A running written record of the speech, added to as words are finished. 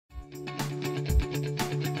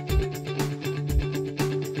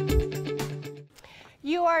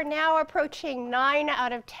are now approaching 9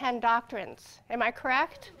 out of 10 doctrines. Am I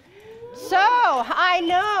correct? So, I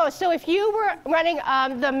know. So if you were running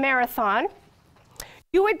the marathon,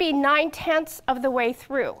 you would be 9/10 of the way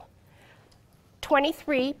through,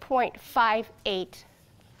 23.58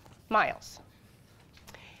 miles.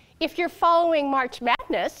 If you're following March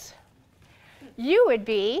Madness, you would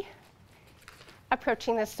be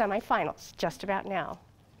approaching the semifinals just about now.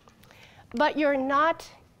 But you're not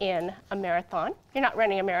in a marathon. You're not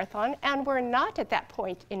running a marathon, and we're not at that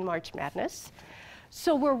point in March Madness.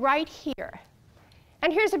 So we're right here.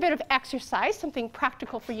 And here's a bit of exercise, something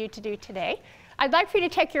practical for you to do today. I'd like for you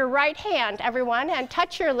to take your right hand, everyone, and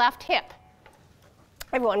touch your left hip.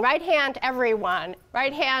 Everyone, right hand, everyone.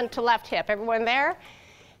 Right hand to left hip. Everyone there?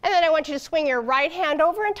 And then I want you to swing your right hand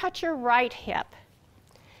over and touch your right hip.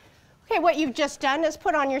 Okay, what you've just done is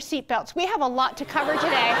put on your seatbelts. We have a lot to cover today,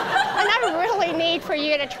 and I really need for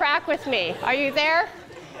you to track with me. Are you there?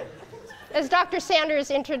 As Dr.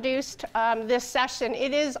 Sanders introduced this session,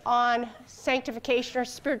 it is on sanctification or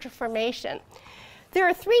spiritual formation. There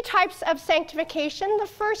are 3 types of sanctification. The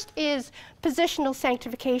first is positional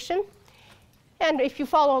sanctification. And if you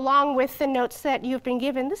follow along with the notes that you've been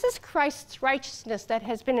given, this is Christ's righteousness that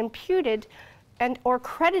has been imputed or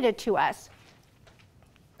credited to us.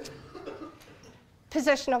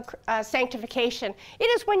 Positional sanctification. It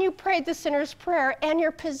is when you prayed the sinner's prayer and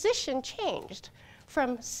your position changed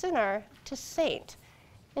from sinner to saint,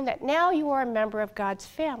 in that now you are a member of God's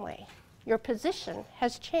family. Your position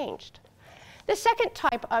has changed. The second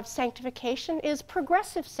type of sanctification is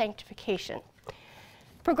progressive sanctification.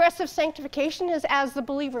 Progressive sanctification is as the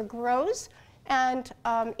believer grows and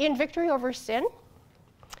in victory over sin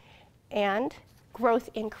and growth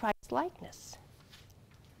in Christ's likeness.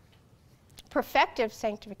 Perfective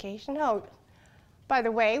sanctification, oh, by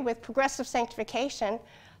the way, with progressive sanctification,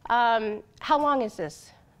 how long is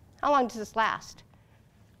this? How long does this last?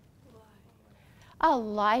 A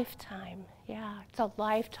lifetime. Yeah, it's a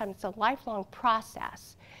lifetime. It's a lifelong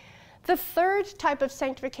process. The third type of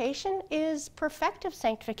sanctification is perfective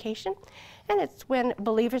sanctification, and it's when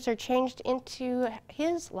believers are changed into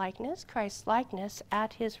his likeness, Christ's likeness,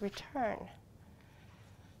 at his return.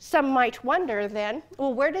 Some might wonder then,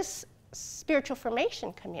 well, where does spiritual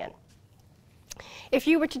formation come in? If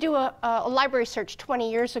you were to do a library search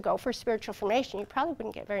 20 years ago for spiritual formation, you probably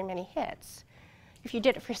wouldn't get very many hits. If you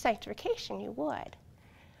did it for sanctification, you would.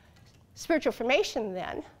 Spiritual formation,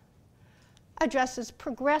 then, addresses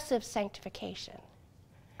progressive sanctification.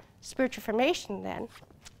 Spiritual formation, then,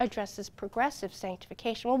 addresses progressive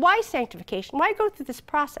sanctification. Well, why sanctification? Why go through this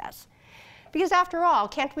process? Because after all,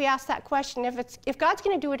 can't we ask that question, if God's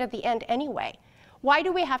going to do it at the end anyway, why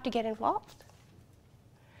do we have to get involved?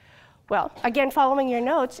 Well, again, following your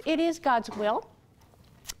notes, it is God's will.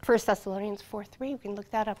 1 Thessalonians 4:3, we can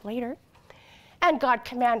look that up later. And God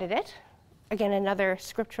commanded it. Again, another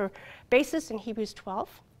scripture basis in Hebrews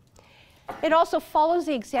 12. It also follows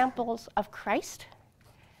the examples of Christ,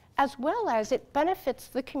 as well as it benefits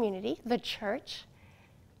the community, the church,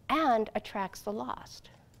 and attracts the lost.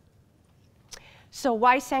 So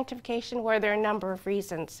why sanctification? Well, there are a number of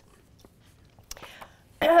reasons.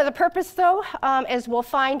 The purpose, though, as we'll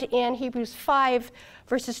find in Hebrews 5,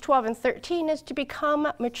 verses 12 and 13, is to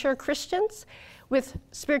become mature Christians with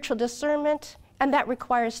spiritual discernment, and that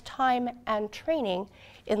requires time and training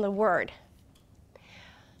in the Word.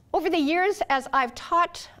 Over the years, as I've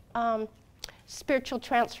taught spiritual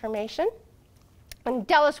transformation, and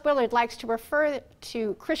Dallas Willard likes to refer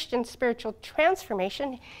to Christian spiritual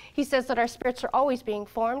transformation. He says that our spirits are always being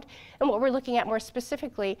formed, and what we're looking at more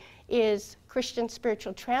specifically is Christian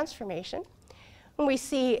spiritual transformation. When we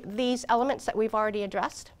see these elements that we've already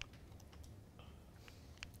addressed.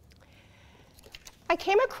 I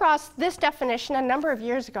came across this definition a number of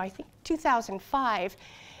years ago, I think 2005,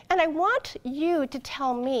 and I want you to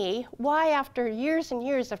tell me why, after years and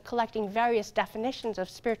years of collecting various definitions of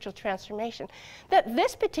spiritual transformation, that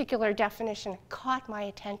this particular definition caught my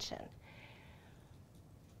attention.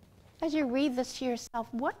 As you read this to yourself,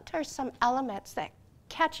 what are some elements that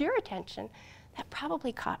catch your attention that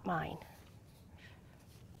probably caught mine?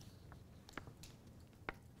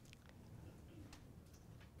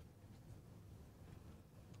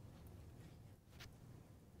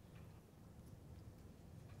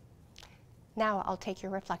 Now I'll take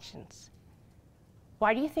your reflections.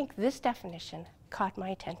 Why do you think this definition caught my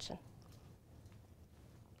attention?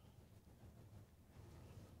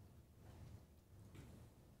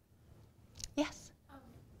 Yes? I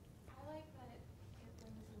like that it brings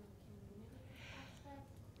in the community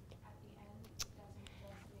aspect at the end. It doesn't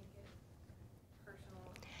just make it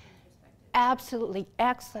personal and introspective. Absolutely,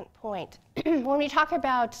 excellent point. When we talk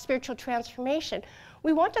about spiritual transformation,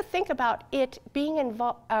 we want to think about it being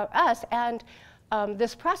involved, us and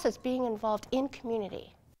this process being involved in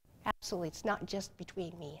community. Absolutely, it's not just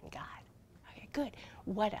between me and God. Okay, good.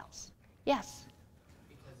 What else? Yes?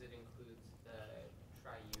 Because it includes the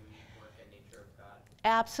triune work and nature of God.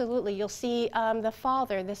 Absolutely. You'll see the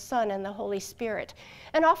Father, the Son, and the Holy Spirit.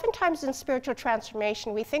 And oftentimes in spiritual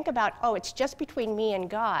transformation, we think about, oh, it's just between me and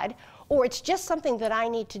God, or it's just something that I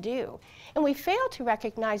need to do. And we fail to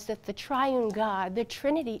recognize that the triune God, the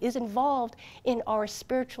Trinity, is involved in our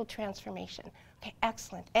spiritual transformation. Okay,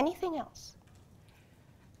 excellent. Anything else?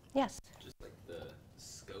 Yes? Just like the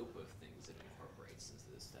scope of things it incorporates into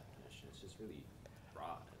this definition is just really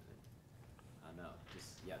broad. And I don't know,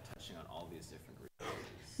 just, touching on all these different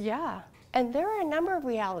realities. Yeah, and there are a number of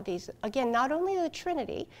realities. Again, not only the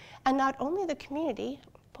Trinity and not only the community,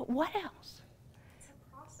 but what else? It's a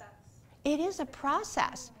process. It is a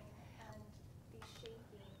process. And be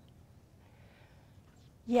shaping.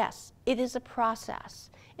 Yes, it is a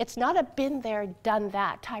process. It's not a been there, done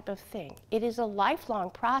that type of thing. It is a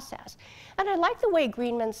lifelong process. And I like the way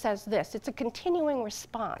Greenman says this. It's a continuing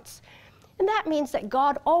response. And that means that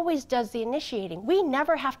God always does the initiating. We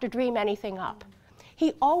never have to dream anything up.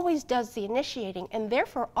 He always does the initiating, and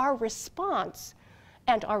therefore our response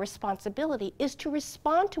and our responsibility is to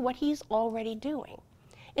respond to what He's already doing.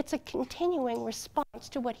 It's a continuing response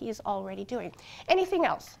to what He is already doing. Anything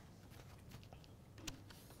else?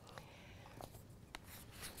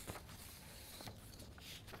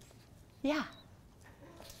 Yeah.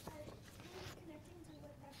 Connecting to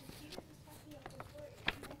what Dr. Peter was talking about before, it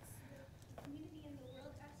connects the community and the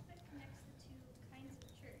world aspect, connects the two kinds of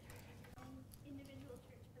church, which is your own individual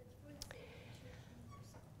church, but it's for the sake of the church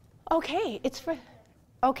universal. Okay, it's for,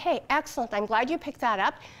 okay, excellent. I'm glad you picked that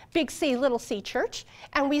up. Big C, little c church.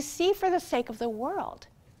 And we see for the sake of the world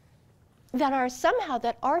that our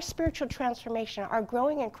spiritual transformation, our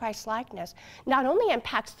growing in Christ's likeness, not only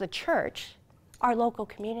impacts the church, our local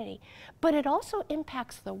community, but it also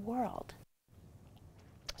impacts the world.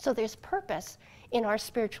 So there's purpose in our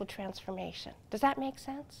spiritual transformation. Does that make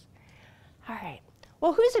sense? All right.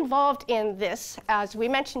 Well, who's involved in this, as we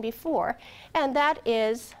mentioned before, and that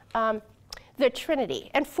is the Trinity.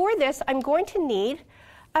 And for this, I'm going to need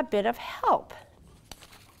a bit of help.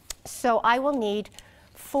 So I will need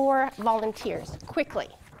 4 volunteers, quickly.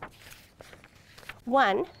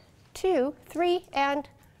 1, 2, 3, and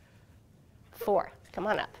 4. Come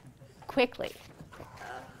on up, quickly.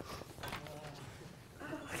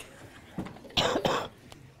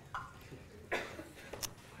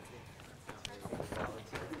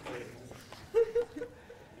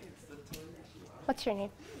 What's your name?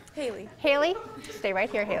 Haley. Haley? Stay right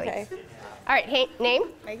here, Haley. Okay. All right, name?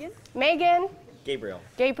 Megan? Megan. Gabriel.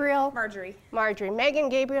 Gabriel. Marjorie. Marjorie. Megan,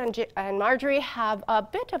 Gabriel, and Marjorie have a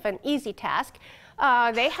bit of an easy task.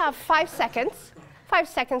 They have 5 seconds. 5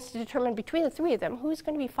 seconds to determine between the 3 of them who's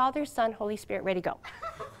going to be Father, Son, Holy Spirit. Ready, go.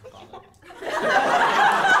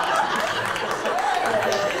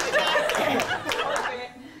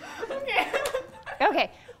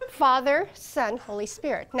 Okay, Father, Son, Holy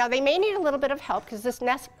Spirit. Now they may need a little bit of help because this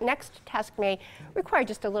next task may require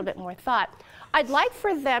just a little bit more thought. I'd like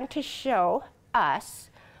for them to show us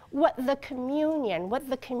what the communion, what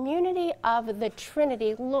the community of the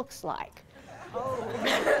Trinity looks like.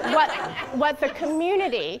 What the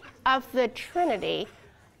community of the Trinity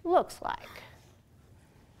looks like.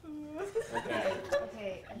 Okay.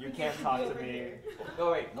 Okay. You can't talk to me.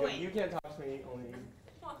 Oh wait, you can't talk to me. Only.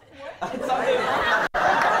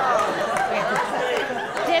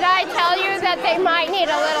 Did I tell you that they might need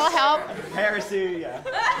a little help? Heresy,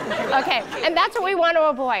 yeah. Okay, and that's what we want to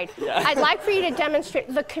avoid. Yeah. I'd like for you to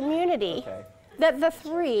demonstrate the community Okay. that the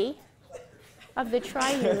 3 of the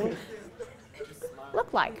triune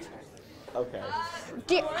look like. Okay.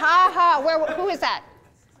 Who is that?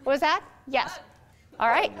 Who is that? Yes. All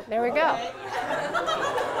right, there we go.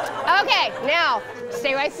 Okay, now,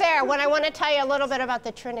 stay right there. When I want to tell you a little bit about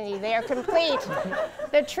the Trinity, they are complete.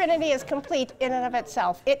 The Trinity is complete in and of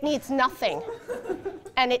itself. It needs nothing,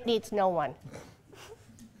 and it needs no one.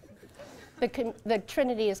 The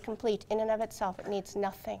Trinity is complete in and of itself. It needs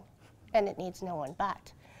nothing, and it needs no one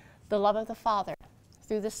but the love of the Father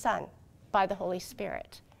through the Son by the Holy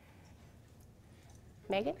Spirit.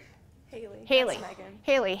 Megan? Haley. That's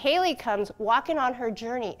Megan. Haley comes walking on her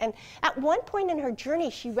journey, and at one point in her journey,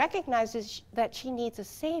 she recognizes that she needs a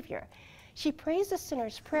Savior. She prays the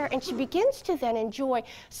sinner's prayer, and she begins to then enjoy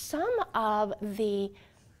some of the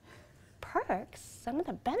perks, some of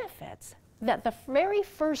the benefits that the very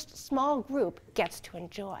first small group gets to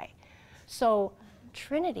enjoy. So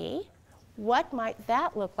Trinity What might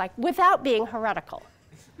that look like without being heretical?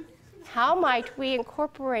 How might we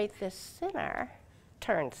incorporate this sinner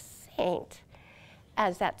turned saint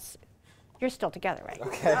as that's, you're still together, right?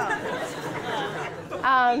 Okay.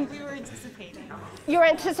 We were anticipating. You're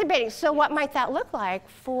anticipating. So what might that look like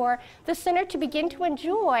for the sinner to begin to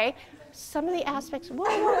enjoy some of the aspects? Whoa,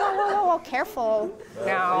 whoa, whoa, whoa, whoa, careful. No.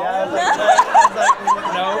 Yeah,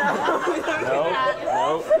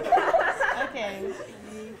 no. Okay.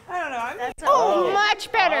 I don't know. That's Oh,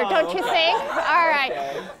 much better, don't you think? All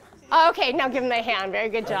right. Okay, now give him a hand. Very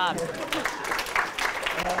good job.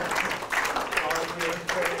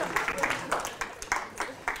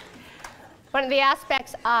 One of the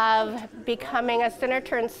aspects of becoming a sinner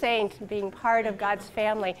turned saint, being part of God's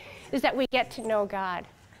family, is that we get to know God.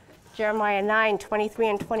 Jeremiah 9:23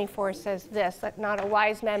 and 24 says this, "Let not a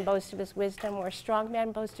wise man boast of his wisdom, or a strong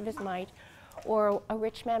man boast of his might, or a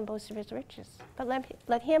rich man boast of his riches. But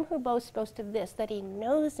let him who boasts boast of this, that he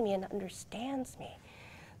knows me and understands me,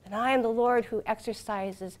 that I am the Lord who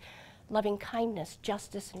exercises loving kindness,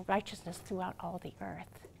 justice, and righteousness throughout all the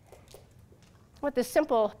earth." What this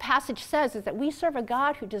simple passage says is that we serve a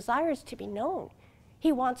God who desires to be known.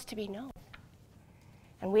 He wants to be known.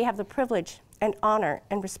 And we have the privilege and honor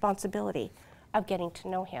and responsibility of getting to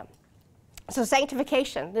know him. So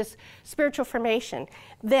sanctification, this spiritual formation,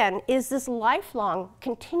 then is this lifelong,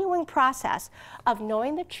 continuing process of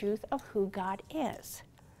knowing the truth of who God is.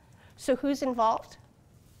 So who's involved?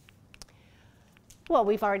 Well,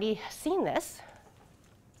 we've already seen this.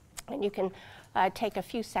 And you can take a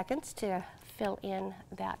few seconds to fill in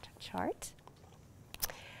that chart.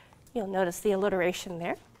 You'll notice the alliteration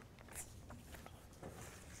there.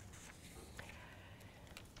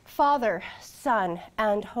 Father, Son,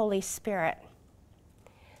 and Holy Spirit.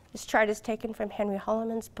 This chart is taken from Henry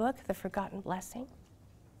Holloman's book, The Forgotten Blessing.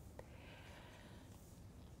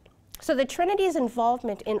 So the Trinity's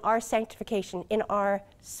involvement in our sanctification, in our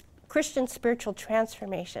Christian spiritual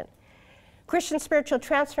transformation. Christian spiritual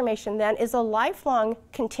transformation, then, is a lifelong,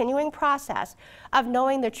 continuing process of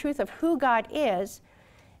knowing the truth of who God is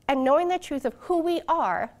and knowing the truth of who we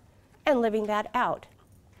are and living that out.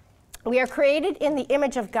 We are created in the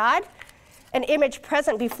image of God, an image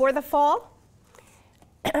present before the fall,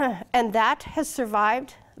 and that has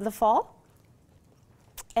survived the fall.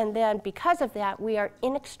 And then, because of that, we are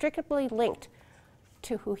inextricably linked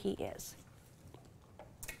to who he is.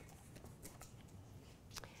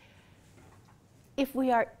 If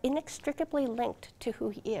we are inextricably linked to who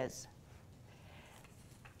he is,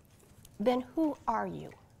 then who are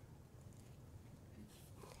you?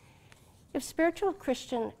 If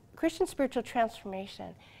Christian spiritual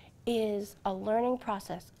transformation is a learning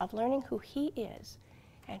process of learning who he is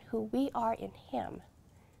and who we are in him,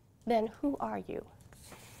 then who are you?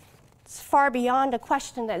 It's far beyond a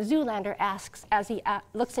question that Zoolander asks as he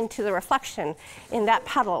looks into the reflection in that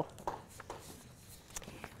puddle.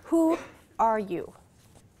 Who are you?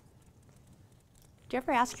 Do you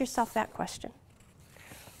ever ask yourself that question?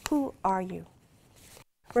 Who are you?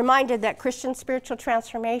 Reminded that Christian spiritual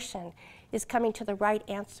transformation is coming to the right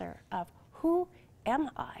answer of who am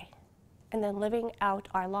I? And then living out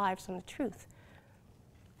our lives on the truth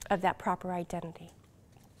of that proper identity.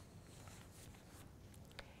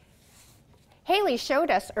 Haley showed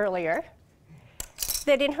us earlier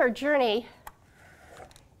that in her journey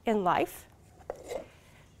in life,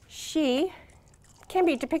 she can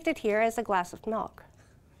be depicted here as a glass of milk.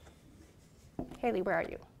 Haley, where are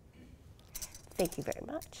you? Thank you very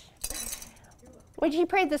much. When she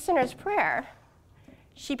prayed the sinner's prayer,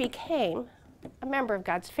 she became a member of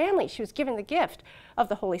God's family. She was given the gift of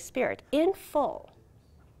the Holy Spirit in full.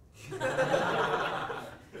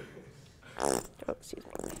 Oh, excuse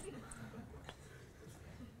me.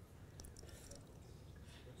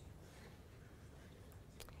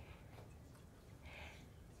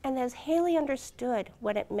 And as Haley understood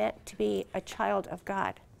what it meant to be a child of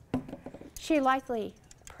God, she likely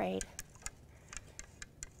prayed,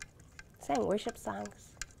 sang worship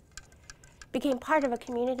songs, became part of a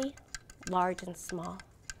community, large and small,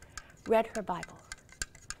 read her Bible.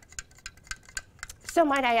 So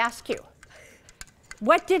might I ask you,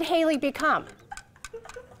 what did Haley become?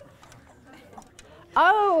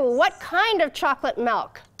 Oh, what kind of chocolate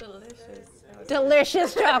milk? delicious.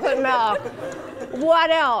 Delicious chocolate milk. What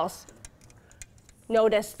else?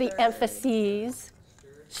 Notice the emphases.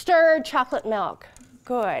 Stirred chocolate milk.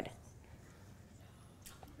 Good.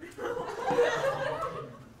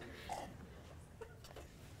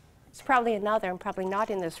 It's probably another, and probably not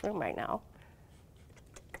in this room right now.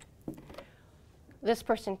 This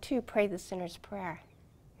person, too, prayed the sinner's prayer.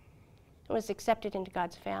 and was accepted into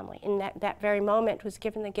God's family. In that very moment was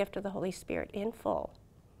given the gift of the Holy Spirit in full.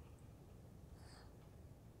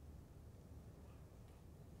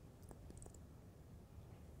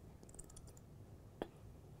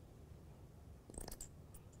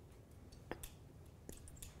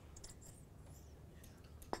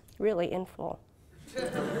 Really in full.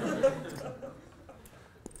 That's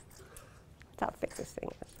how thick this thing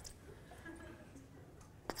is.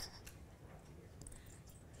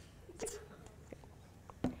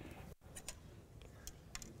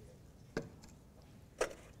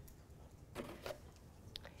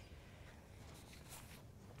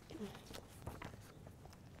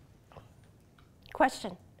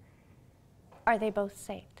 Question. Are they both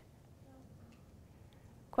saved?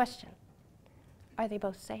 Question. Are they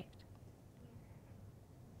both saved?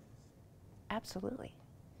 Absolutely.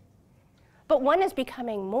 But one is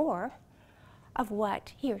becoming more of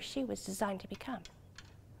what he or she was designed to become.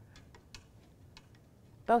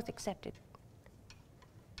 Both accepted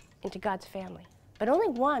into God's family. But only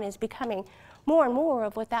one is becoming more and more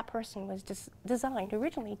of what that person was designed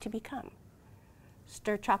originally to become.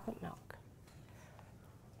 Stir chocolate milk.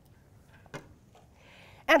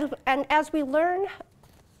 And as we learn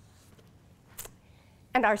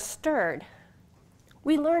and are stirred,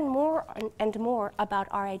 we learn more and more about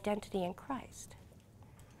our identity in Christ.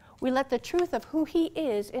 We let the truth of who he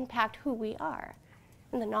is impact who we are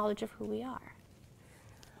and the knowledge of who we are.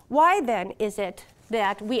 Why then is it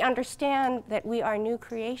that we understand that we are new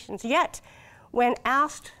creations, yet when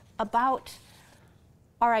asked about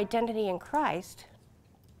our identity in Christ,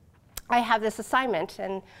 I have this assignment,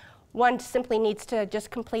 and one simply needs to just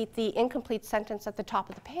complete the incomplete sentence at the top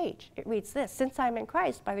of the page. It reads this: since I'm in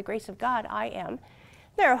Christ, by the grace of God, I am.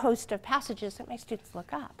 There are a host of passages that my students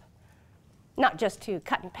look up, not just to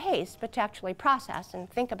cut and paste, but to actually process and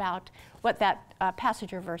think about what that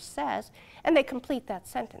passage or verse says, and they complete that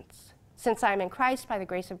sentence. Since I am in Christ, by the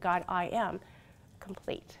grace of God, I am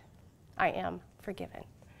complete. I am forgiven.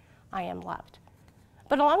 I am loved.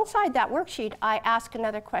 But alongside that worksheet, I ask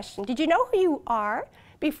another question. Did you know who you are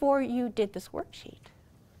before you did this worksheet?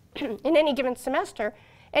 In any given semester,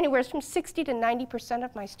 anywhere from 60 to 90%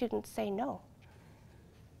 of my students say no.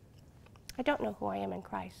 I don't know who I am in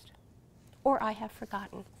Christ, or I have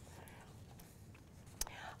forgotten.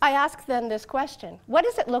 I ask them this question: what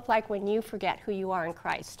does it look like when you forget who you are in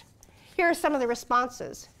Christ? Here are some of the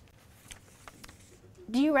responses.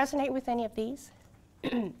 Do you resonate with any of these?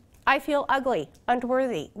 I feel ugly,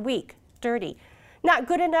 unworthy, weak, dirty, not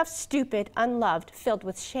good enough, stupid, unloved, filled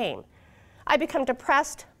with shame. I become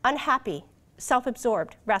depressed, unhappy,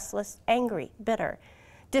 self-absorbed, restless, angry, bitter,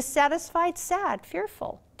 dissatisfied, sad,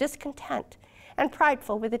 fearful, discontent, and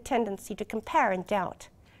prideful with a tendency to compare and doubt.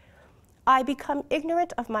 I become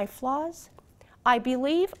ignorant of my flaws. I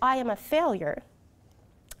believe I am a failure.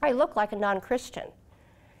 I look like a non-Christian.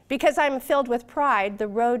 Because I'm filled with pride, the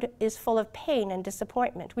road is full of pain and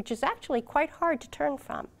disappointment, which is actually quite hard to turn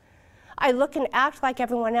from. I look and act like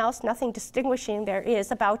everyone else, nothing distinguishing there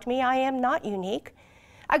is about me. I am not unique.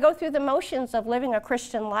 I go through the motions of living a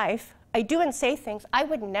Christian life. I do and say things I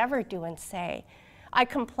would never do and say. I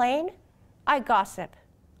complain, I gossip,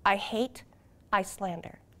 I hate, I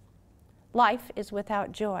slander. Life is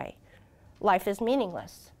without joy. Life is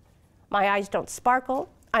meaningless. My eyes don't sparkle.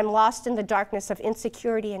 I'm lost in the darkness of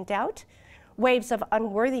insecurity and doubt. Waves of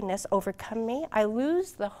unworthiness overcome me. I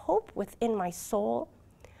lose the hope within my soul.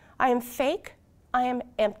 I am fake. I am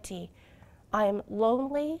empty. I am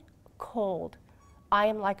lonely, cold. I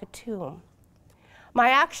am like a tomb.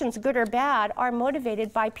 My actions, good or bad, are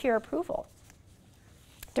motivated by peer approval.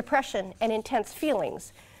 Depression and intense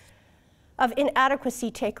feelings of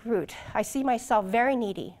inadequacy take root. I see myself very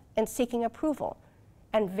needy and seeking approval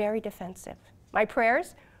and very defensive. My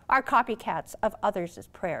prayers are copycats of others'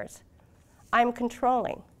 prayers. I'm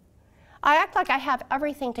controlling. I act like I have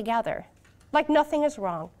everything together, like nothing is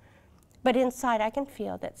wrong, but inside I can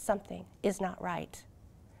feel that something is not right.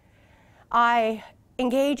 I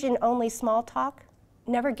engage in only small talk,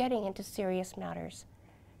 never getting into serious matters.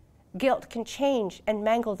 Guilt can change and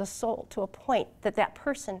mangle the soul to a point that that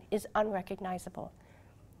person is unrecognizable.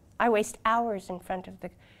 I waste hours in front of the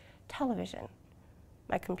television,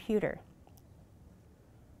 my computer.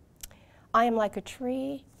 I am like a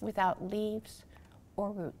tree without leaves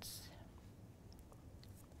or roots.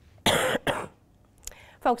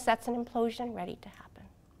 Folks, that's an implosion ready to happen.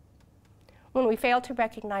 When we fail to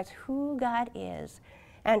recognize who God is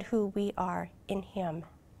and who we are in Him.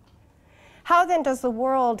 How then does the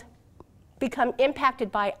world become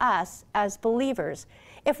impacted by us as believers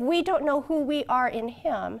if we don't know who we are in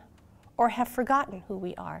Him or have forgotten who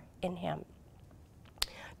we are in Him?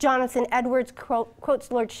 Jonathan Edwards quotes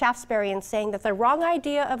Lord Shaftesbury in saying that the wrong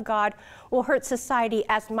idea of God will hurt society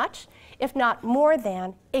as much, if not more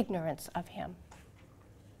than, ignorance of him.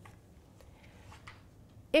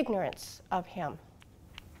 Ignorance of him.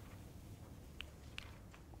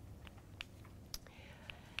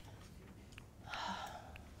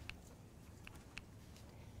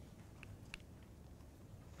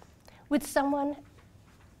 Would someone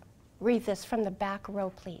read this from the back row,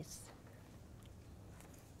 please?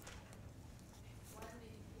 One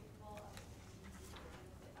may be capable of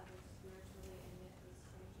benefit others spiritually, and yet a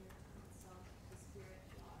stranger to himself, the spirit,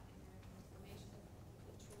 law, inner information,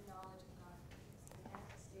 the true knowledge of God. The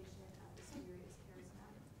manifestation of the spirit is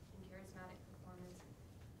charismatic, and charismatic performance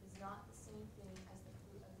is not the same thing as the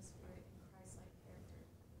fruit of the spirit in Christ-like character,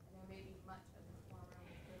 and there may be much of the former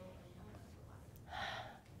with little or none of the latter.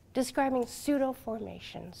 Describing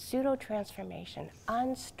pseudo-formation, pseudo-transformation,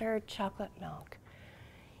 unstirred chocolate milk.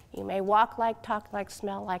 You may walk like, talk like,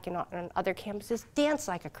 smell like, and on other campuses, dance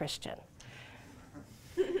like a Christian,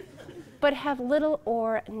 but have little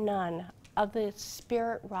or none of the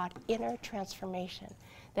spirit-wrought inner transformation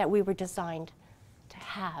that we were designed to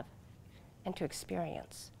have and to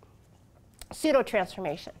experience.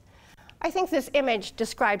 Pseudo-transformation. I think this image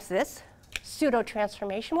describes this.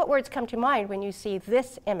 Pseudo-transformation. What words come to mind when you see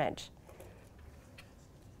this image?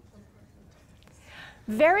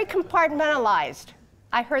 Very compartmentalized.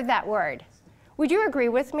 I heard that word. Would you agree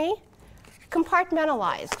with me?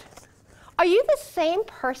 Compartmentalized. Are you the same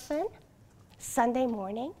person Sunday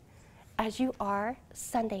morning as you are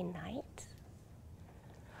Sunday night?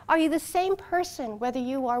 Are you the same person whether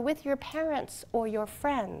you are with your parents or your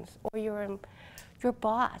friends or your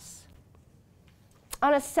boss?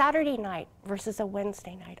 On a Saturday night versus a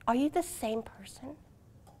Wednesday night, are you the same person?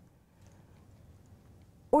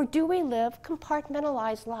 Or do we live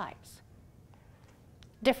compartmentalized lives?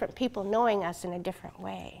 Different people knowing us in a different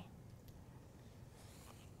way.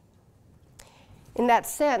 In that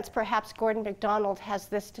sense, perhaps Gordon MacDonald has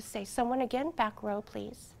this to say. Someone again, back row,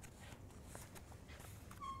 please.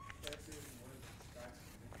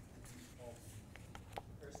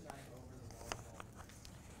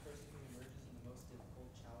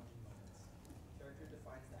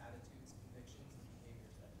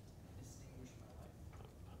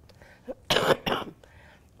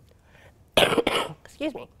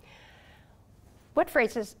 Excuse me. What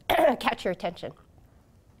phrases catch your attention?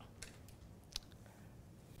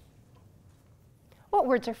 What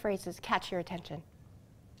words or phrases catch your attention?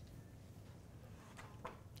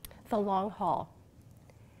 The long haul,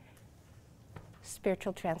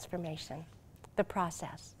 spiritual transformation, the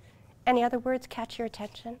process. Any other words catch your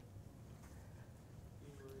attention?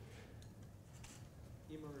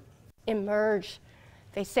 Emerge.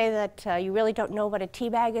 They say that you really don't know what a tea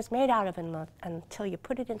bag is made out of until you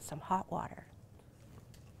put it in some hot water.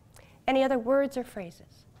 Any other words or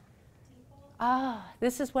phrases?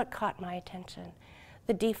 This is what caught my attention.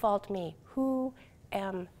 The default me. Who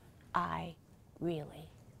am I really?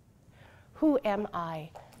 Who am I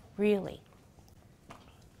really?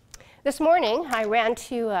 This morning, I ran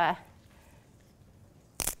to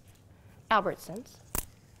Albertsons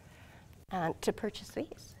to purchase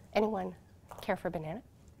these. Anyone care for a banana?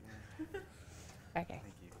 Okay.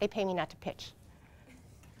 They pay me not to pitch.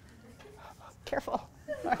 Careful.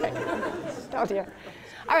 All right. Oh dear.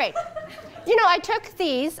 All right. You know, I took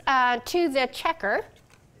these to the checker,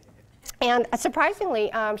 and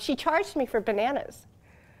surprisingly, she charged me for bananas.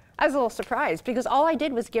 I was a little surprised because all I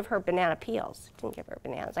did was give her banana peels. Didn't give her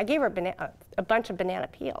bananas. I gave her a bunch of banana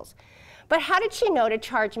peels. But how did she know to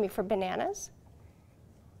charge me for bananas?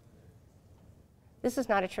 This is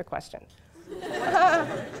not a trick question.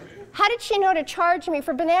 How did she know to charge me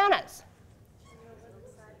for bananas?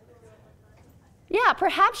 Yeah,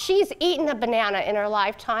 perhaps she's eaten a banana in her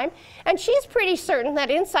lifetime, and she's pretty certain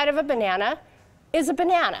that inside of a banana is a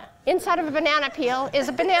banana. Inside of a banana peel is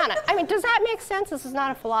a banana. I mean, does that make sense? This is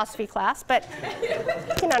not a philosophy class, but you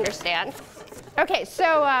can understand. Okay,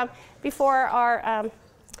 so before our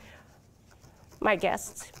my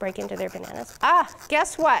guests break into their bananas.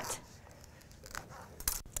 Guess what?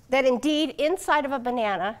 That indeed inside of a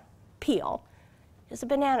banana peel is a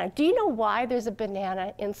banana. Do you know why there's a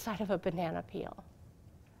banana inside of a banana peel?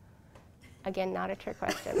 Again, not a trick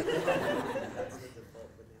question.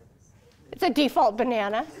 It's a default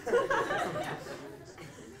banana.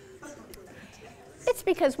 It's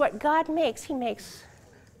because what God makes, He makes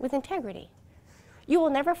with integrity. You will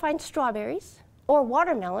never find strawberries or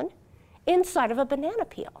watermelon inside of a banana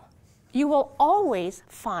peel. You will always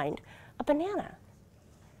find a banana.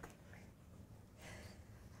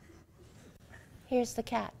 Here's the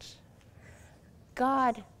catch.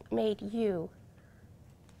 God made you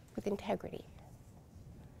with integrity.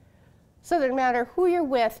 So that no matter who you're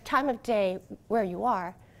with, time of day, where you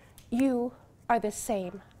are the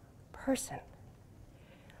same person.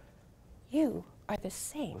 You are the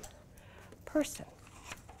same person.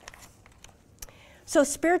 So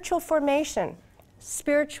spiritual formation,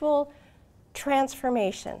 spiritual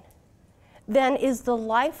transformation, then is the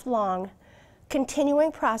lifelong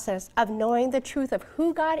continuing process of knowing the truth of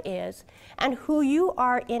who God is and who you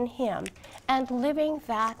are in Him and living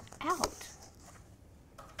that out.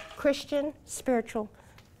 Christian spiritual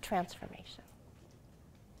transformation.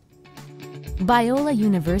 Biola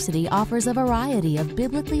University offers a variety of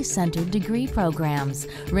biblically centered degree programs,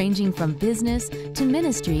 ranging from business to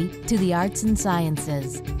ministry to the arts and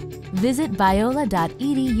sciences. Visit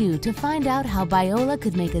biola.edu to find out how Biola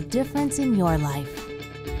could make a difference in your life.